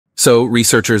So,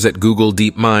 researchers at Google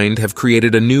DeepMind have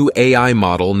created a new AI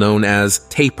model known as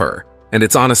TAPIR, and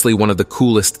it's honestly one of the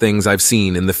coolest things I've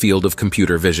seen in the field of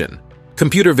computer vision.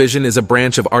 Computer vision is a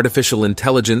branch of artificial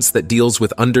intelligence that deals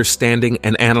with understanding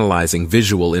and analyzing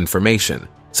visual information,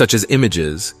 such as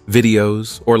images,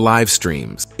 videos, or live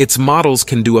streams. Its models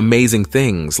can do amazing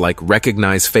things like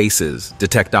recognize faces,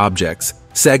 detect objects,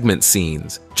 segment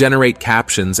scenes, generate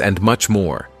captions, and much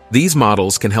more. These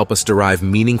models can help us derive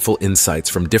meaningful insights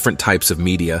from different types of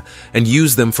media and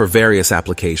use them for various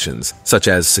applications, such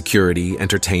as security,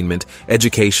 entertainment,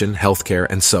 education, healthcare,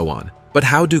 and so on. But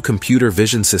how do computer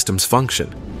vision systems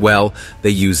function? Well, they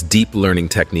use deep learning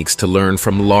techniques to learn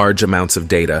from large amounts of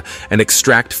data and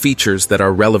extract features that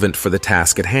are relevant for the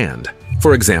task at hand.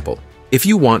 For example, if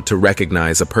you want to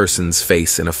recognize a person's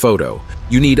face in a photo,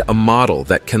 you need a model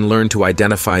that can learn to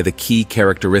identify the key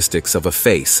characteristics of a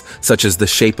face, such as the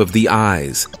shape of the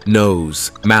eyes,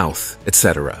 nose, mouth,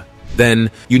 etc. Then,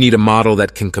 you need a model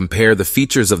that can compare the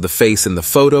features of the face in the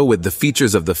photo with the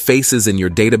features of the faces in your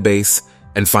database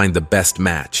and find the best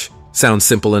match. Sounds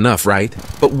simple enough, right?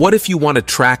 But what if you want to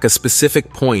track a specific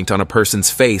point on a person's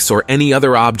face or any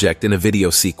other object in a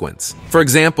video sequence? For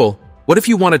example, what if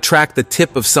you want to track the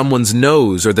tip of someone's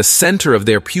nose or the center of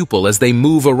their pupil as they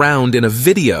move around in a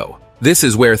video? This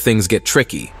is where things get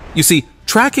tricky. You see,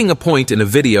 tracking a point in a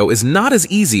video is not as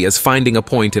easy as finding a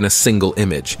point in a single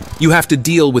image. You have to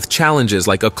deal with challenges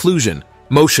like occlusion,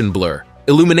 motion blur,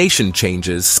 illumination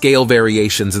changes, scale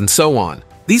variations, and so on.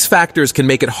 These factors can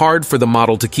make it hard for the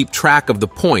model to keep track of the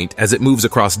point as it moves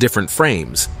across different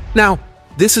frames. Now,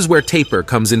 this is where TAPIR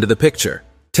comes into the picture.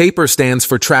 TAPIR stands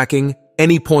for Tracking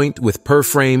Any Point with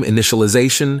Per-Frame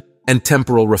Initialization and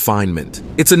Temporal Refinement.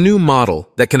 It's a new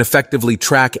model that can effectively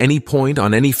track any point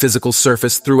on any physical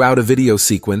surface throughout a video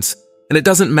sequence, and it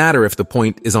doesn't matter if the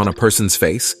point is on a person's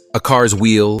face, a car's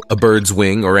wheel, a bird's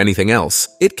wing, or anything else.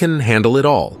 It can handle it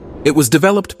all. It was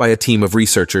developed by a team of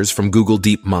researchers from Google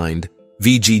DeepMind,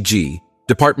 VGG,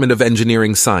 Department of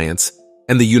Engineering Science,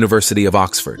 and the University of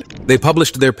Oxford. They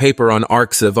published their paper on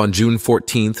Arxiv on June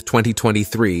 14,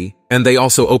 2023, and they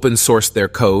also open-sourced their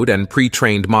code and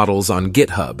pre-trained models on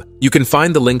GitHub. You can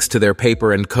find the links to their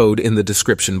paper and code in the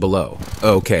description below.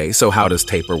 Okay, so how does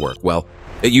TAPIR work? Well,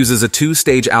 it uses a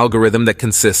two-stage algorithm that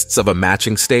consists of a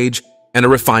matching stage and a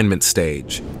refinement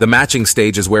stage. The matching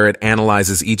stage is where it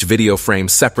analyzes each video frame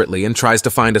separately and tries to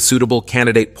find a suitable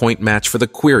candidate point match for the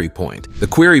query point. The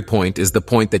query point is the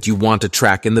point that you want to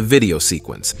track in the video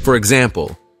sequence. For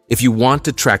example, if you want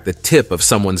to track the tip of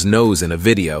someone's nose in a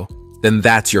video, then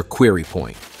that's your query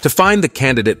point. To find the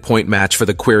candidate point match for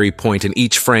the query point in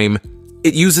each frame,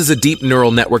 it uses a deep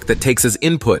neural network that takes as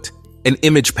input an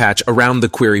image patch around the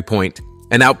query point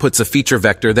and outputs a feature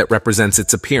vector that represents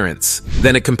its appearance.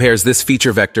 Then it compares this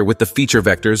feature vector with the feature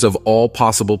vectors of all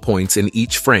possible points in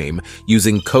each frame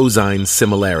using cosine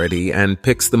similarity and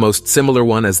picks the most similar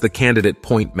one as the candidate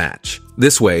point match.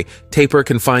 This way, TAPIR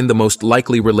can find the most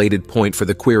likely related point for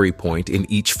the query point in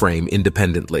each frame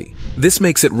independently. This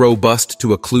makes it robust to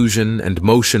occlusion and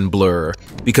motion blur,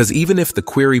 because even if the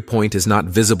query point is not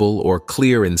visible or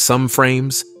clear in some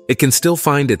frames, it can still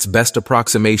find its best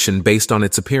approximation based on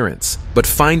its appearance. But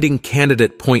finding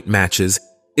candidate point matches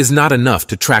is not enough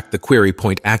to track the query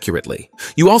point accurately.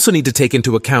 You also need to take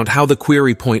into account how the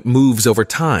query point moves over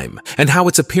time and how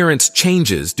its appearance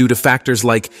changes due to factors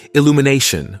like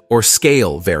illumination or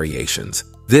scale variations.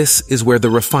 This is where the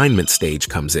refinement stage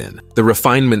comes in. The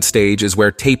refinement stage is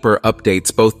where TAPIR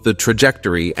updates both the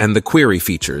trajectory and the query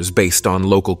features based on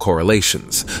local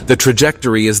correlations. The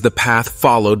trajectory is the path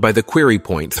followed by the query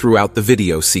point throughout the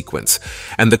video sequence,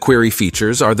 and the query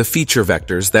features are the feature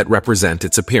vectors that represent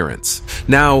its appearance.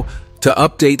 Now, to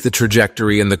update the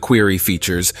trajectory and the query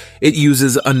features, it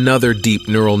uses another deep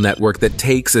neural network that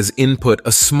takes as input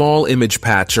a small image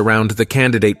patch around the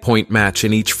candidate point match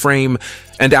in each frame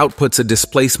and outputs a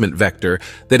displacement vector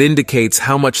that indicates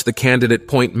how much the candidate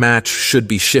point match should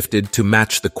be shifted to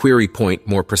match the query point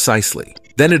more precisely.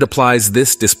 Then it applies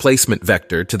this displacement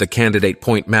vector to the candidate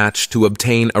point match to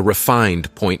obtain a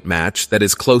refined point match that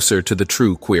is closer to the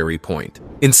true query point.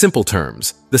 In simple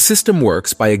terms, the system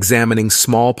works by examining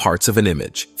small parts of an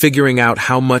image, figuring out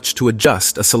how much to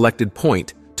adjust a selected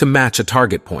point to match a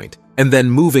target point, and then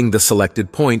moving the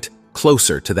selected point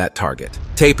closer to that target.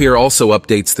 TAPIR also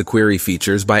updates the query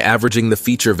features by averaging the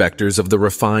feature vectors of the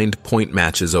refined point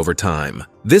matches over time.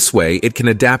 This way, it can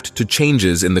adapt to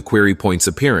changes in the query point's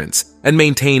appearance and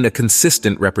maintain a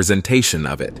consistent representation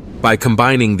of it. By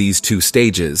combining these two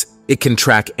stages, it can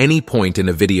track any point in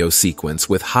a video sequence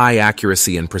with high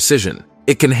accuracy and precision.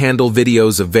 It can handle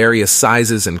videos of various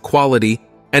sizes and quality,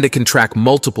 and it can track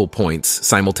multiple points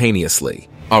simultaneously.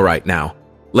 Alright, now,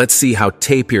 let's see how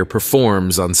TAPIR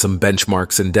performs on some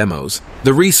benchmarks and demos.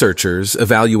 The researchers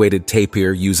evaluated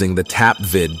TAPIR using the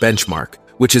TAP-Vid benchmark,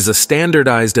 which is a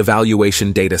standardized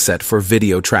evaluation dataset for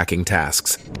video tracking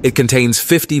tasks. It contains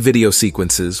 50 video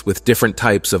sequences with different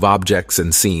types of objects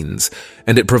and scenes,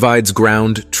 and it provides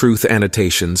ground truth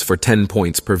annotations for 10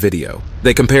 points per video.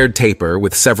 They compared TAPIR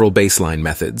with several baseline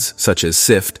methods, such as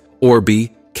SIFT,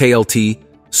 Orbi, KLT,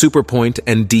 Superpoint,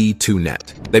 and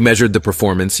D2Net. They measured the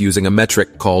performance using a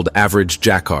metric called average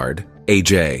jacquard,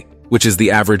 AJ, which is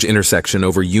the average intersection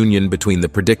over union between the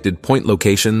predicted point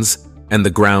locations and the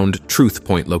ground truth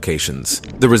point locations.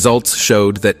 The results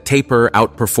showed that TAPIR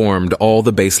outperformed all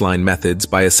the baseline methods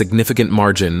by a significant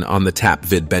margin on the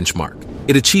TAP-Vid benchmark.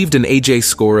 It achieved an AJ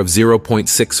score of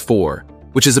 0.64,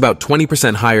 which is about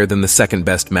 20% higher than the second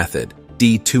best method,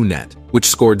 D2Net, which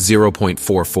scored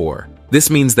 0.44. This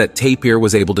means that TAPIR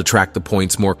was able to track the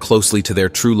points more closely to their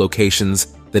true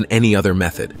locations than any other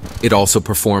method. It also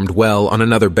performed well on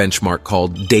another benchmark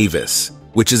called DAVIS,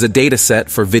 which is a dataset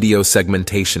for video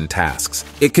segmentation tasks.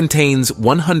 It contains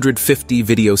 150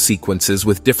 video sequences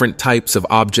with different types of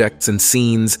objects and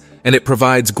scenes, and it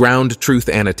provides ground truth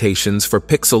annotations for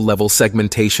pixel-level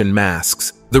segmentation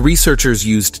masks. The researchers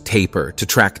used TAPIR to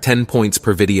track 10 points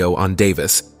per video on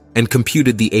DAVIS and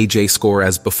computed the AJ score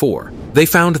as before. They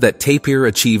found that TAPIR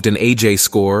achieved an AJ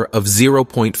score of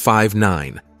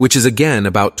 0.59, which is again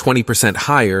about 20%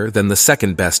 higher than the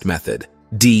second best method,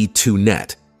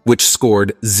 D2Net, which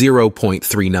scored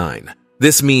 0.39.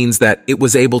 This means that it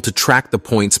was able to track the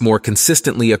points more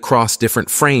consistently across different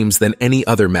frames than any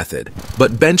other method.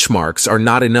 But benchmarks are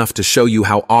not enough to show you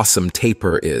how awesome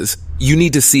TAPIR is. You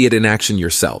need to see it in action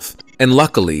yourself. And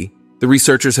luckily, the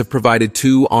researchers have provided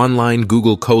 2 online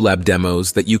Google Colab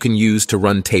demos that you can use to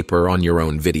run TAPIR on your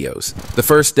own videos. The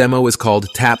first demo is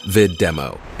called TAP-Vid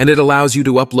Demo, and it allows you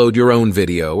to upload your own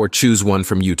video or choose one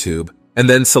from YouTube, and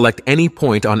then select any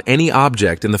point on any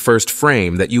object in the first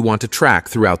frame that you want to track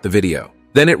throughout the video.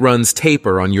 Then it runs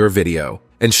TAPIR on your video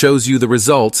and shows you the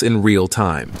results in real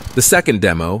time. The second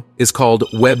demo is called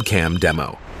Webcam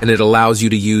Demo, and it allows you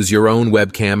to use your own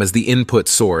webcam as the input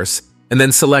source and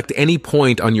then select any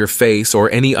point on your face or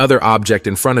any other object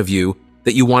in front of you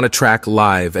that you want to track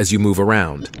live as you move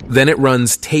around. Then it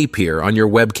runs TAPIR on your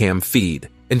webcam feed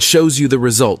and shows you the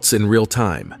results in real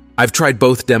time. I've tried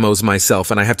both demos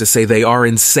myself, and I have to say they are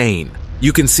insane.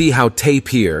 You can see how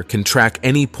TAPIR can track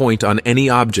any point on any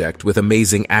object with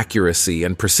amazing accuracy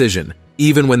and precision,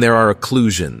 even when there are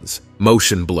occlusions,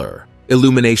 motion blur,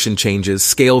 illumination changes,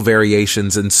 scale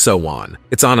variations, and so on.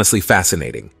 It's honestly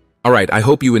fascinating. Alright, I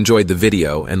hope you enjoyed the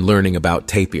video and learning about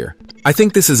TAPIR. I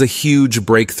think this is a huge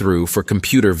breakthrough for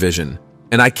computer vision,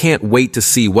 and I can't wait to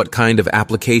see what kind of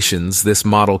applications this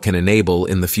model can enable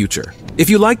in the future.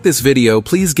 If you like this video,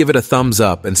 please give it a thumbs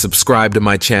up and subscribe to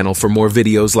my channel for more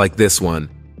videos like this one.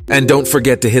 And don't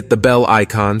forget to hit the bell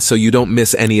icon so you don't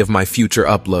miss any of my future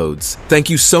uploads.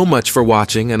 Thank you so much for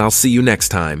watching, and I'll see you next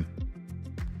time.